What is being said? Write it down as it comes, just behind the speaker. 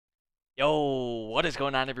Yo, what is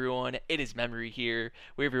going on, everyone? It is Memory here.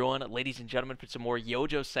 We everyone, ladies and gentlemen, for some more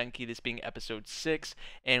Yojo Senki, this being episode 6.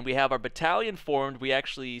 And we have our battalion formed. We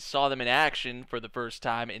actually saw them in action for the first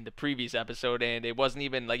time in the previous episode, and it wasn't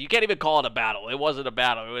even, like, you can't even call it a battle. It wasn't a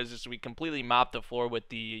battle. It was just, we completely mopped the floor with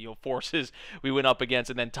the forces we went up against.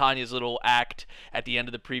 And then Tanya's little act at the end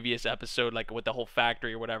of the previous episode, like with the whole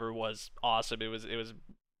factory or whatever, was awesome. It was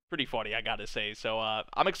pretty funny, I gotta say. So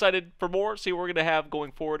I'm excited for more. See what we're gonna have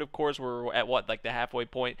going forward. Of course, we're at what, like the halfway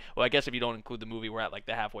point. Well, I guess if you don't include the movie, we're at like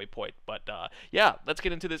the halfway point. But yeah, let's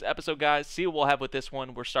get into this episode, guys. See what we'll have with this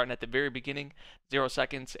one. We're starting at the very beginning, 0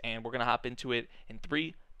 seconds, and we're gonna hop into it in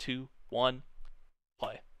 3, 2, 1,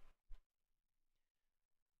 play.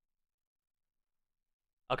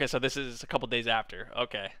 Okay, so this is a couple days after.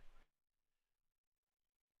 Okay.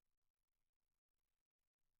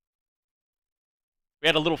 We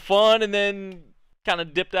had a little fun and then kind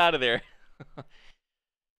of dipped out of there.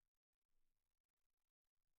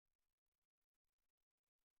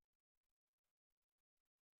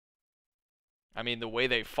 I mean, the way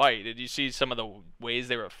they fight. Did you see some of the ways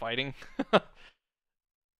they were fighting?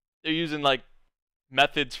 They're using like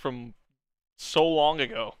methods from so long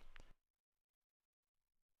ago.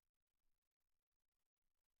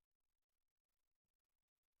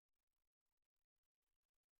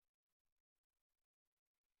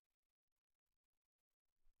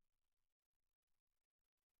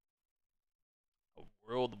 A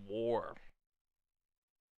world war.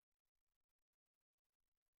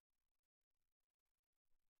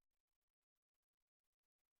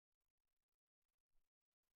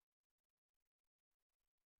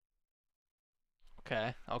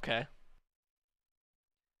 Okay, okay.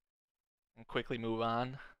 And quickly move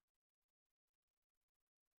on.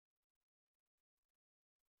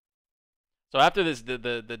 So after this,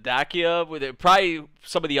 the Dacia, with it, probably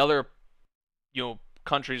some of the other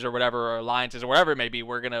countries or whatever, or alliances or whatever it may be,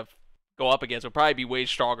 we're gonna go up against will probably be way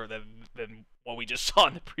stronger than what we just saw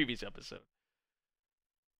in the previous episode.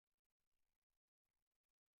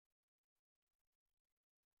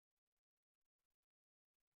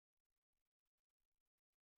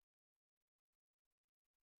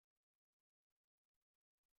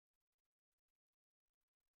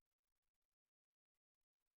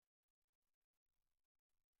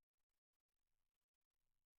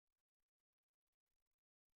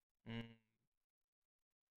 Mm.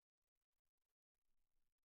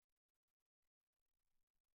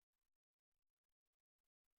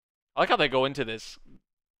 I like how they go into this.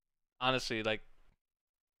 Honestly, like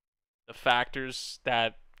the factors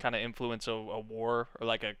that kind of influence a war or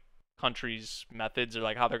like a country's methods or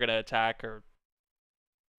like how they're gonna attack or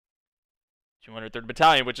 203rd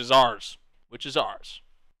Battalion, which is ours, which is ours.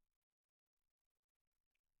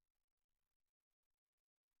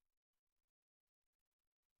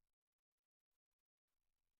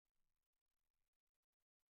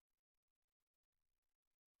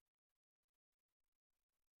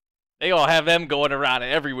 They all have them going around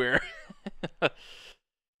everywhere.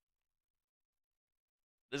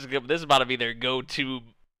 This is about to be their go-to.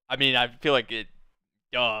 I mean, I feel like it.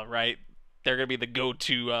 Right? They're gonna be the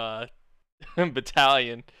go-to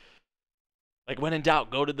battalion. Like when in doubt,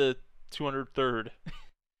 go to the 203rd.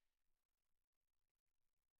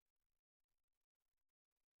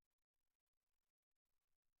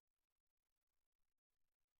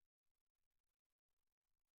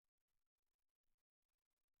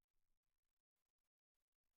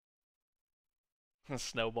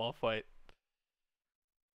 Snowball fight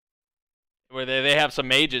where they have some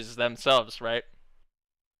mages themselves, right?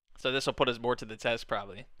 So this will put us more to the test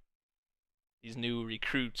probably. These new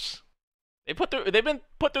recruits. They've been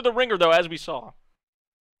put through the ringer though, as we saw.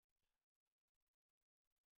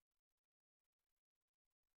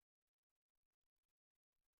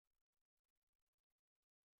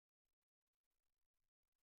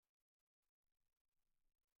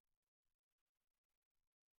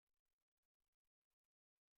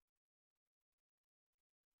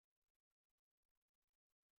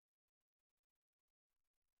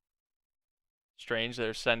 Strange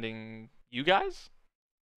they're sending you guys,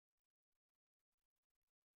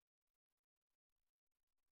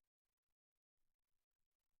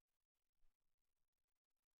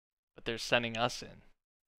 but they're sending us in.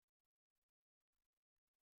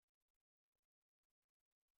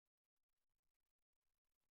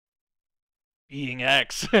 Being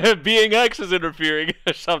X. Being X is interfering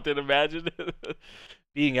or something, imagine.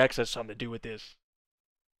 Being X has something to do with this.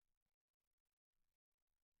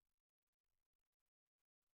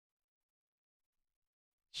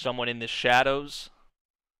 Someone in the shadows.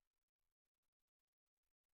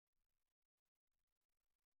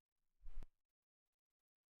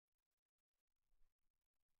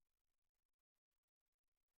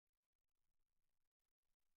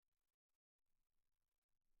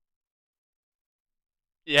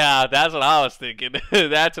 Yeah, that's what I was thinking.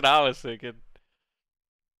 That's what I was thinking.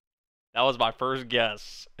 That was my first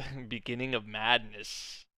guess. Beginning of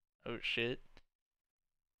madness. Oh shit.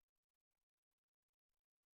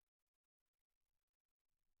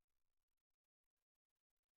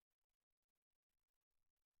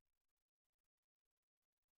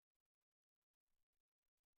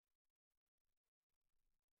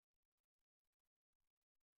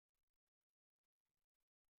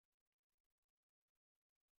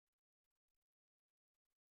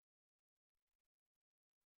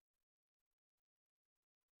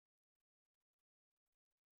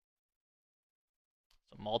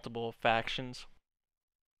 So multiple factions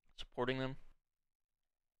supporting them.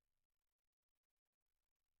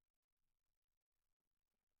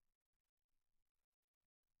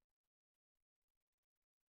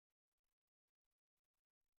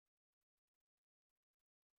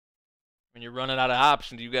 When you're running out of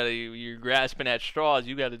options, you're grasping at straws.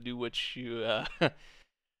 You gotta do what you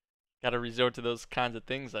gotta resort to those kinds of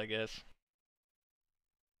things, I guess.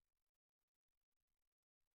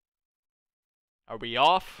 Are we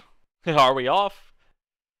off? Are we off?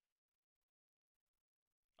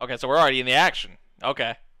 Okay, so we're already in the action.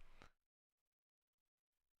 Okay.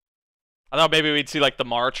 I thought maybe we'd see like the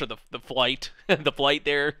march or the flight, the flight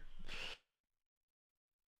there.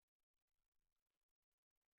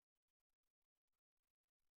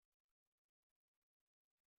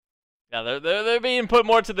 Yeah, they're being put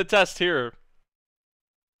more to the test here.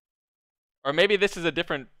 Or maybe this is a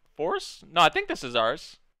different force? No, I think this is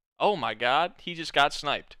ours. Oh my god, he just got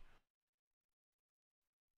sniped.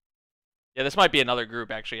 Yeah, this might be another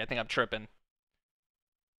group actually. I think I'm tripping.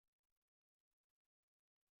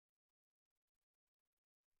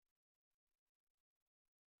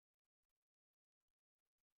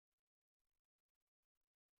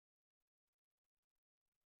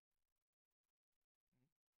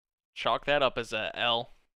 Chalk that up as a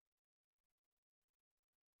L.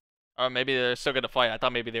 Or maybe they're still gonna fight. I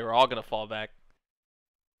thought maybe they were all gonna fall back.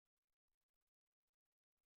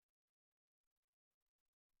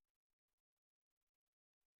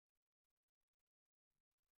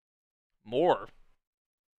 More.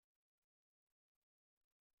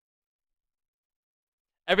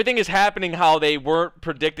 Everything is happening how they weren't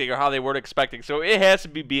predicting or how they weren't expecting. So it has to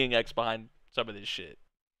be being X behind some of this shit.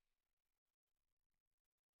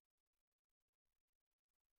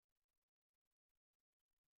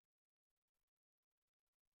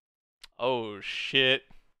 Oh shit.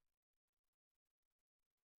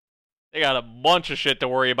 They got a bunch of shit to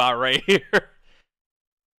worry about right here.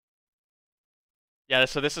 Yeah,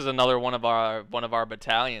 so this is another one of our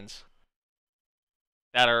battalions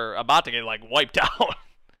that are about to get like wiped out.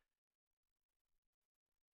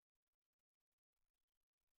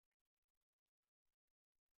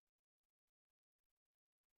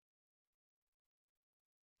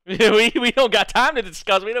 we don't got time to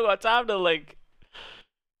discuss. We don't got time to like.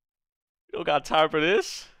 We don't got time for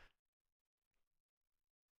this.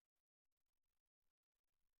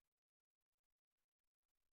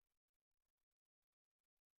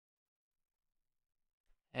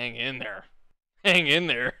 Hang in there. Hang in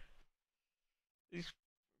there. He's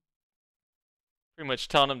pretty much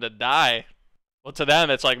telling them to die. Well, to them,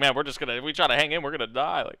 it's like, man, we're just gonna. If we try to hang in, we're gonna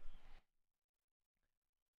die. Like,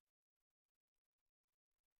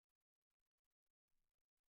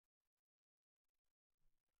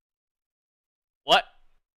 what?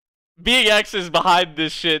 Being X is behind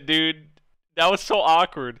this shit, dude. That was so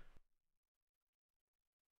awkward.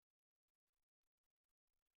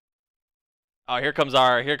 Oh, here comes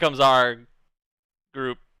our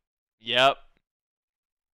group. Yep.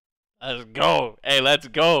 Let's go. Hey, let's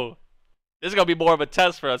go. This is gonna be more of a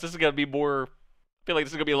test for us. This is gonna be more. I feel like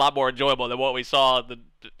this is gonna be a lot more enjoyable than what we saw in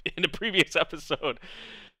the previous episode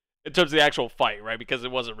in terms of the actual fight, right? Because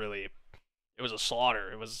it wasn't really. It was a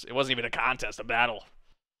slaughter. It wasn't even a contest, a battle.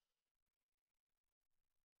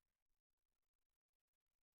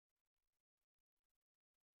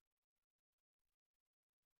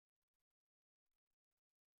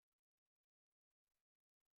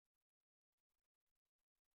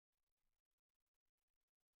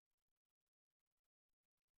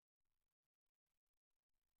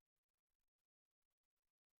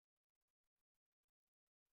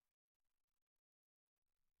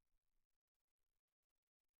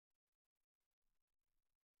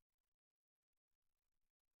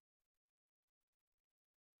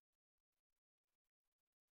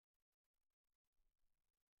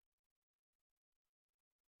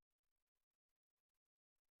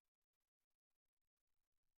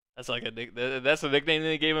 That's like a nick. That's the nickname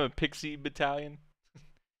they gave him, a Pixie Battalion.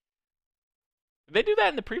 Did they do that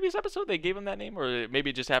in the previous episode? They gave him that name, or maybe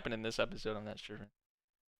it just happened in this episode. I'm not sure.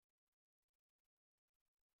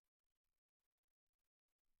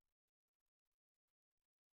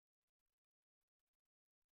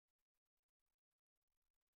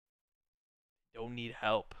 Don't need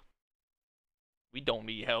help. We don't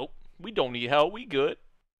need help. We don't need help. We good.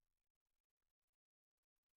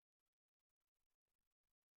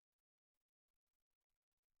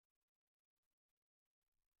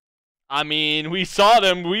 I mean, we saw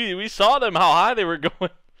them. We saw them how high they were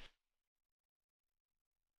going.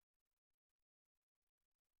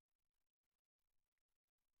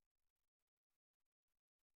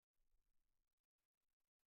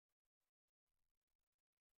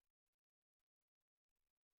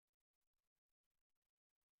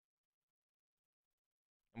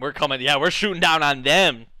 We're coming. Yeah, we're shooting down on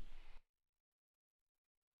them.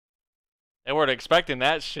 They weren't expecting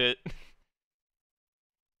that shit.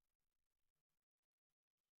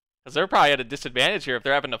 Because they're probably at a disadvantage here if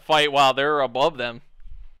they're having to fight while they're above them.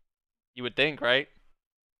 You would think, right?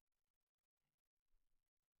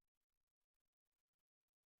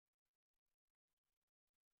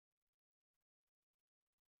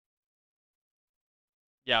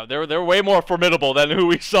 Yeah, they're way more formidable than who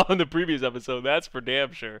we saw in the previous episode. That's for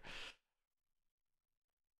damn sure.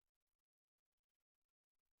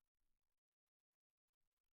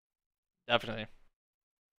 Definitely.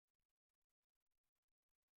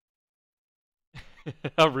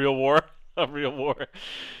 A real war. A real war.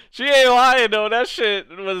 She ain't lying though. That shit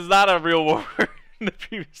was not a real war in the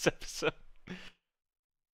previous episode.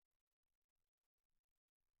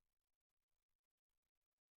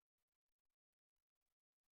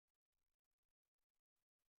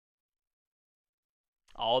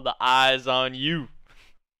 All the eyes on you.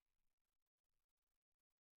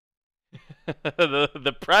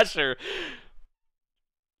 the pressure.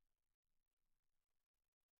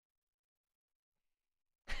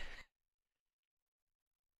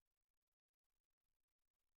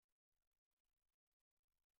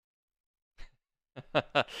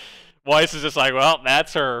 Weiss is just like, well,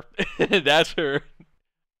 that's her. That's her.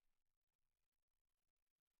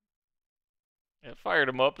 It fired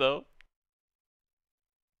him up though.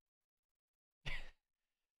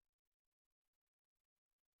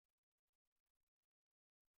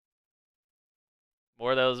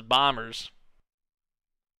 More of those bombers.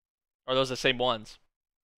 Or are those the same ones?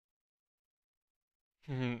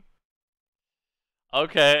 Okay,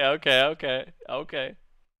 okay, okay, okay.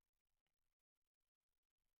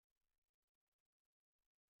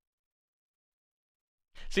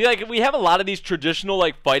 See, like, we have a lot of these traditional,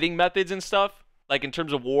 like, fighting methods and stuff. Like, in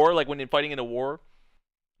terms of war, like, when you're fighting in a war.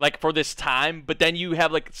 Like, for this time. But then you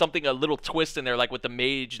have, like, something, a little twist in there, like, with the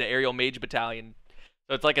mage, the aerial mage battalion.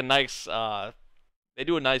 So it's, like, a nice, they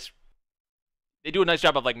do a nice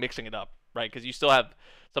job of, like, mixing it up, right? Because you still have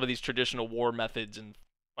some of these traditional war methods and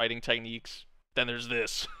fighting techniques. Then there's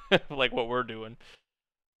this, like what we're doing.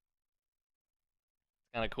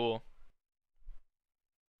 Kind of cool.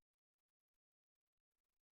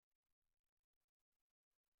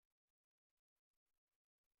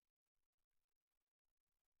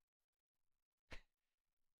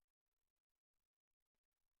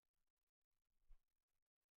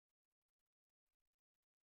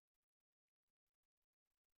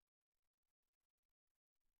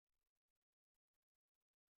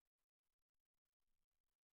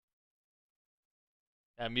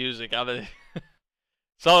 That music,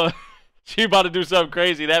 so she about to do something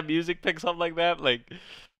crazy. That music picks up like that, like.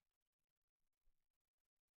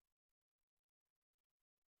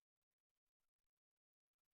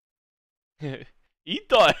 You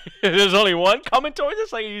thought there's only one coming towards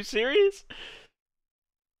us? Like, are you serious?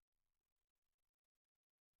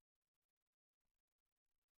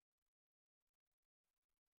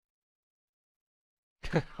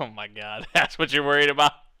 Oh my god, that's what you're worried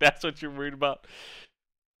about. That's what you're worried about.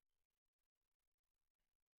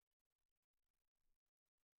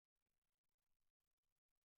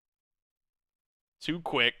 Too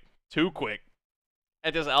quick. Too quick.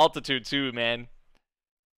 At this altitude too, man.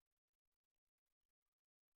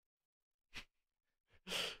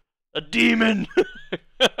 A demon.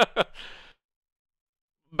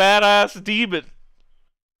 Badass demon.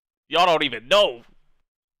 Y'all don't even know.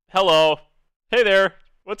 Hello. Hey there.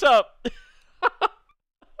 What's up?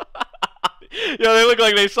 Yo, they look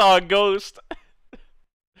like they saw a ghost.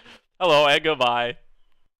 Hello and goodbye.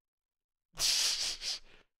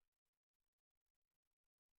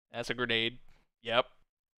 That's a grenade. Yep.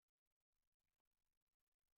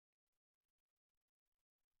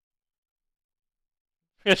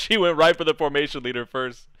 She went right for the formation leader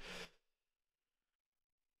first.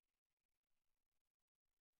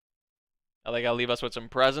 Are they gonna leave us with some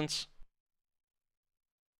presents?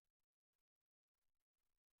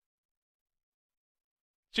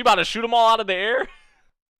 She about to shoot them all out of the air?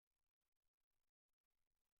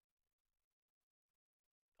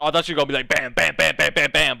 Oh, I thought she was gonna be like bam, bam, bam, bam,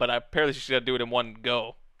 bam, bam, but apparently she's gonna do it in one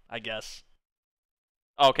go, I guess.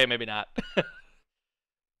 Oh, okay, maybe not.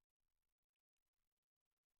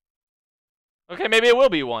 Okay, maybe it will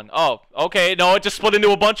be one. Oh, okay, no, it just split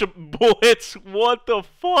into a bunch of bullets. What the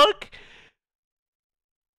fuck?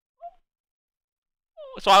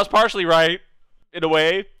 So I was partially right, in a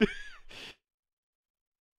way.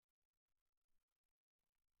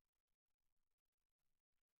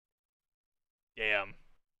 Damn.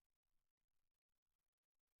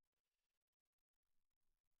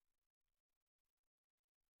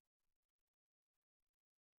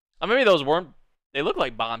 Maybe those weren't. They look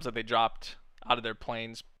like bombs that they dropped out of their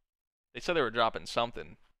planes. They said they were dropping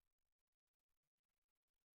something.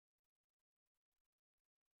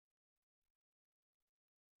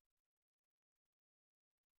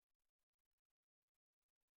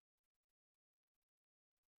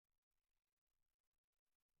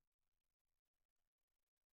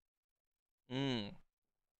 Mm.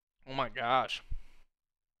 Oh my gosh.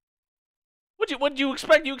 What'd you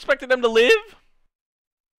expect? You expected them to live?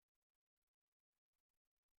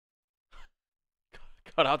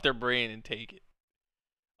 Cut out their brain and take it.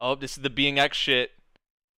 Oh, this is the being X shit.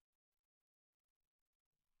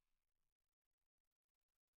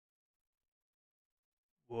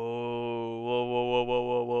 Whoa, whoa, whoa, whoa, whoa,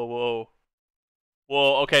 whoa, whoa, whoa.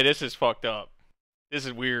 Whoa, okay, this is fucked up. This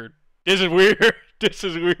is weird. This is weird. This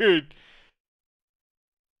is weird.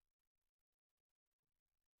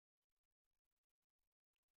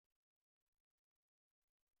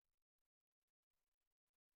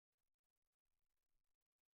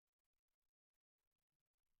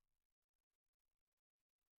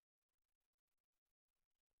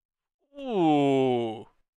 Ooh.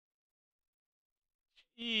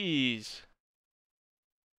 Jeez.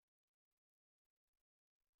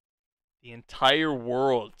 The entire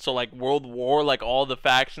world. So like World War, like all the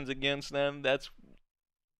factions against them. That's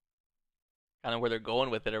kind of where they're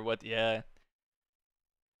going with it, or what? Yeah.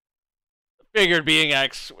 Figured being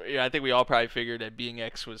X. Yeah, I think we all probably figured that being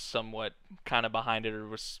X was somewhat kind of behind it, or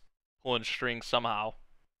was pulling strings somehow.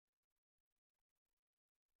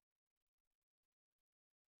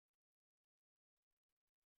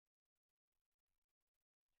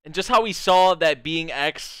 And just how we saw that being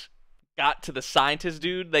X got to the scientist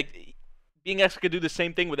dude, like being X could do the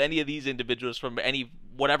same thing with any of these individuals from any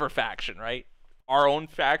whatever faction, right? Our own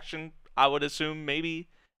faction, I would assume, maybe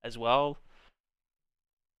as well.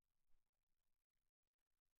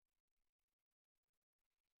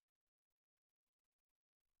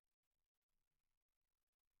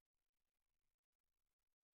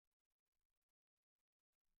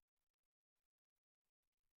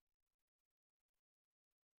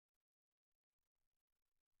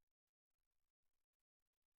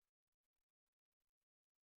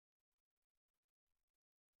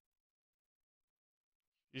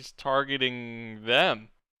 He's targeting them.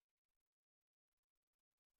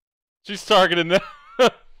 She's targeting them.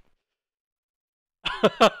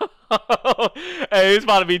 Hey, it's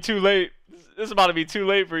about to be too late. It's about to be too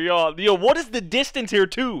late for y'all. Yo, what is the distance here,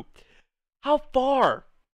 too? How far?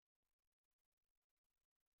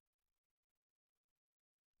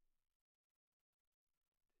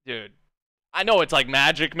 Dude, I know it's like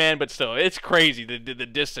magic, man, but still, it's crazy the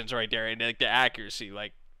distance right there and like the accuracy.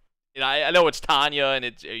 Like, I know it's Tanya and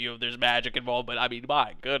it's there's magic involved, but I mean,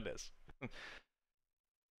 my goodness.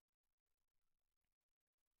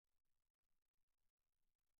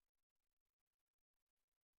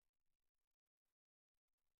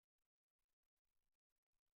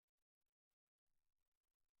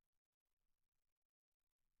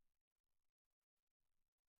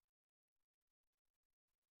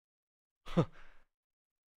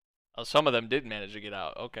 Oh, some of them did manage to get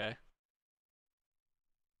out. Okay,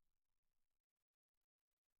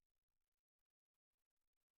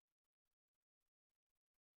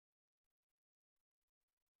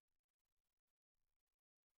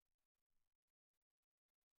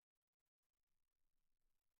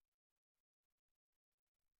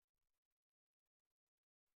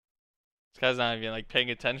 this guy's not even like paying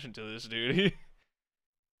attention to this dude.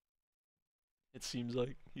 It seems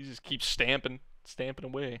like he just keeps stamping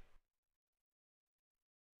away.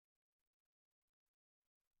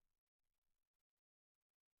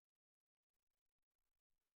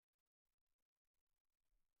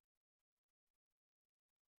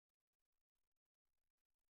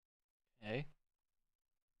 Hey,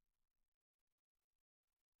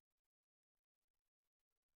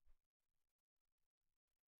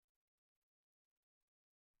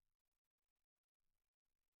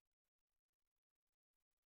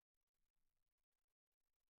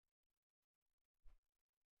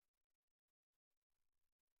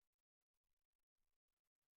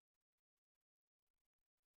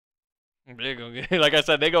 They're gonna like I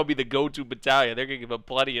said, they're gonna be the go-to battalion. They're gonna give them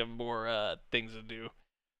plenty of more things to do.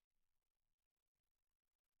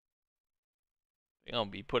 They're gonna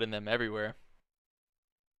be putting them everywhere.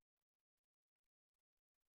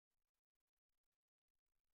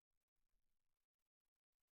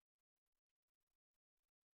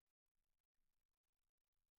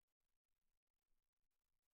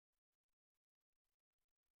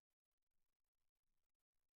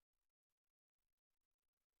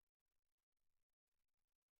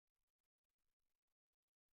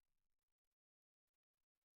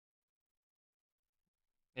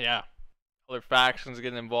 Yeah, other factions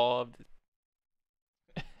getting involved.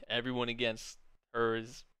 Everyone against her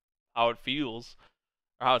is how it feels,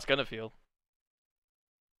 or how it's gonna feel.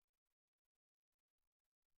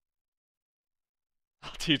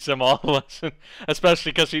 I'll teach them all a lesson,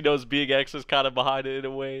 especially because she knows being X is kind of behind it in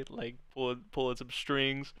a way, like pulling some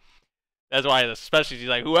strings. That's why, especially she's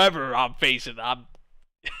like, whoever I'm facing, I'm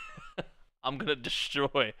gonna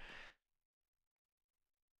destroy.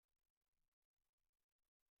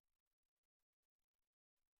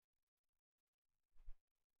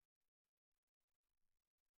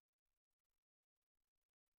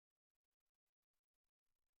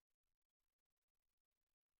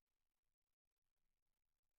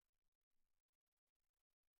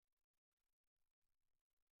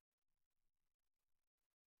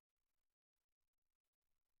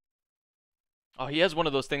 Oh, he has one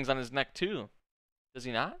of those things on his neck too. Does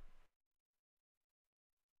he not?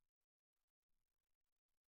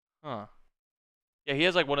 Huh. Yeah, he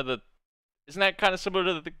has like one of the. Isn't that kind of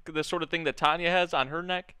similar to the sort of thing that Tanya has on her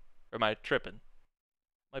neck? Or am I tripping?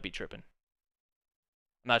 Might be tripping.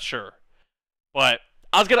 I'm not sure. But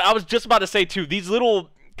I was just about to say too, these little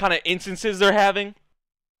kind of instances they're having,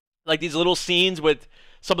 like these little scenes with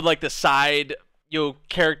some of like the side,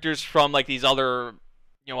 characters from like these other,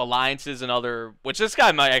 alliances and other, which this guy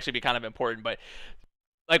might actually be kind of important, but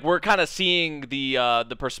like we're kind of seeing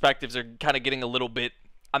the perspectives are kind of getting a little bit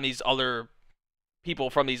on these other people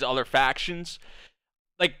from these other factions.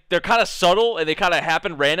 Like they're kind of subtle and they kind of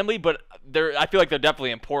happen randomly, but I feel like they're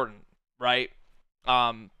definitely important, right?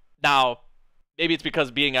 Now maybe it's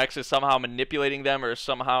because being X is somehow manipulating them or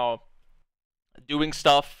somehow doing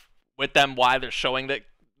stuff with them while they're showing that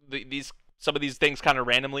these some of these things kind of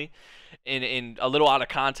randomly in a little out of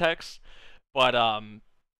context. But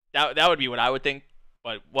that would be what I would think.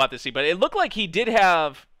 But we'll have to see. But it looked like he did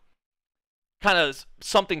have kind of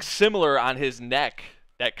something similar on his neck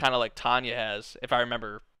that kind of like Tanya has, if I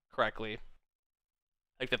remember correctly.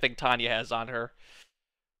 Like the thing Tanya has on her.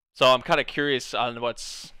 So I'm kind of curious on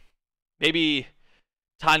what's maybe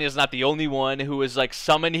Tanya's not the only one who was like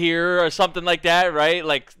summoned here or something like that, right?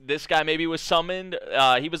 Like this guy maybe was summoned.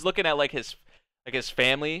 He was looking at like his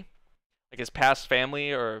family, like his past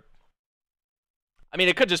family, or I mean,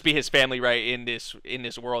 it could just be his family, right, in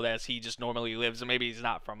this world as he just normally lives, and maybe he's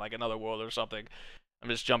not from like another world or something. I'm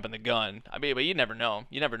just jumping the gun. I mean, but you never know.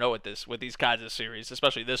 You never know with these kinds of series,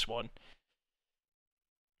 especially this one.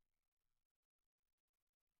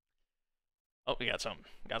 Oh, we got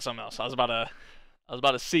something else. I was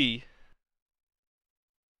about to see.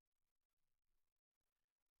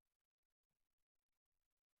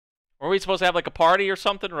 Were we supposed to have like a party or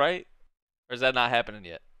something, right? Or is that not happening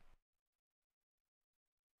yet?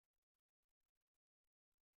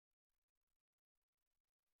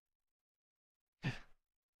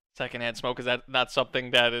 Secondhand smoke, is that not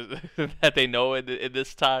something that is that they know in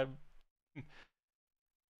this time?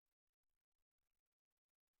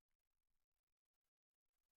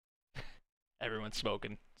 Everyone's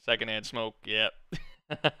smoking. Secondhand smoke, yep.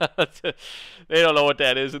 They don't know what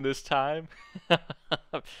that is in this time.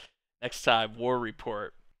 Next time, war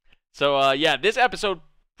report. So yeah, this episode,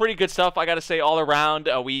 pretty good stuff. I gotta say, all around,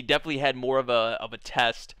 we definitely had more of a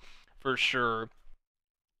test for sure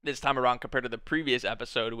this time around compared to the previous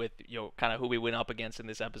episode with kind of who we went up against in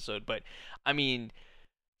this episode. But I mean,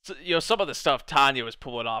 so, some of the stuff Tanya was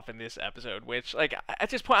pulling off in this episode, which like at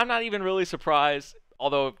this point I'm not even really surprised.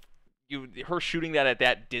 Although her shooting that at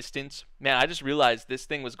that distance, man, I just realized this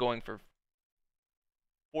thing was going for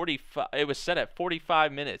 45. It was set at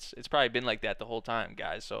 45 minutes. It's probably been like that the whole time,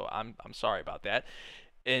 guys. So I'm sorry about that.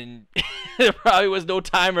 And there probably was no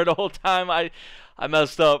timer the whole time. I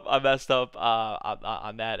messed up. I messed up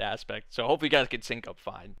on that aspect. So hopefully you guys can sync up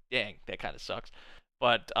fine. Dang, that kind of sucks.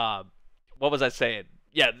 But what was I saying?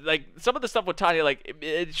 Yeah, like some of the stuff with Tanya, like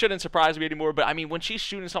it shouldn't surprise me anymore. But I mean, when she's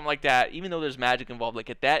shooting something like that, even though there's magic involved, like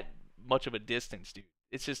at that much of a distance, dude,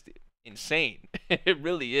 it's just insane. It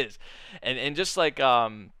really is. And just like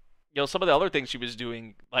some of the other things she was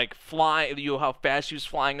doing, like flying, how fast she was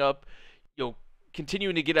flying up,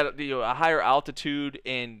 continuing to get at a higher altitude,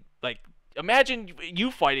 and like imagine you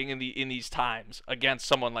fighting in these times against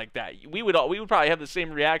someone like that. We would probably have the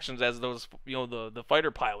same reactions as those the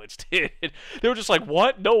fighter pilots did. They were just like,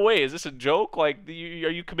 what? No way, is this a joke? Like, are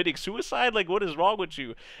you committing suicide? Like, what is wrong with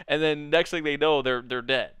you? And then next thing they know, they're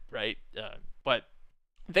dead, right? But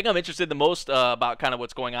the thing I'm interested the most about kind of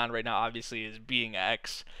what's going on right now, obviously, is Being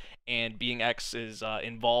X and Being X's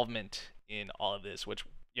involvement in all of this, which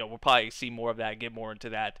we'll probably see more of that, get more into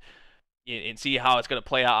that, and see how it's going to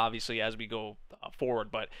play out, obviously, as we go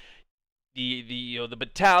forward. But the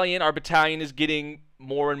battalion, our battalion, is getting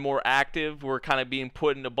more and more active. We're kind of being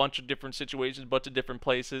put in a bunch of different situations, a bunch of different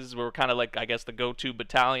places. We're kind of like, I guess, the go-to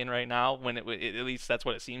battalion right now, when at least that's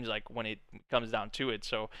what it seems like when it comes down to it.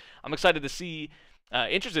 So I'm excited to see.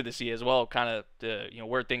 Interested to see as well, kind of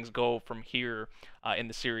where things go from here in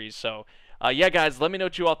the series. So yeah, guys, let me know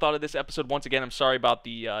what you all thought of this episode. Once again, I'm sorry about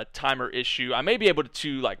the timer issue. I may be able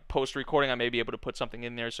to, like, post recording, I may be able to put something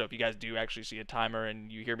in there. So if you guys do actually see a timer and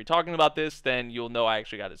you hear me talking about this, then you'll know I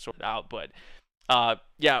actually got it sorted out. But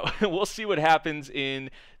yeah, we'll see what happens in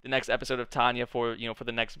the next episode of Tanya for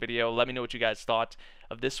the next video. Let me know what you guys thought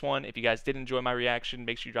of this one. If you guys did enjoy my reaction,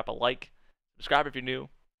 make sure you drop a like, subscribe if you're new,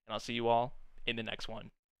 and I'll see you all in the next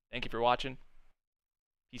one. Thank you for watching.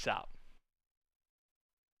 Peace out.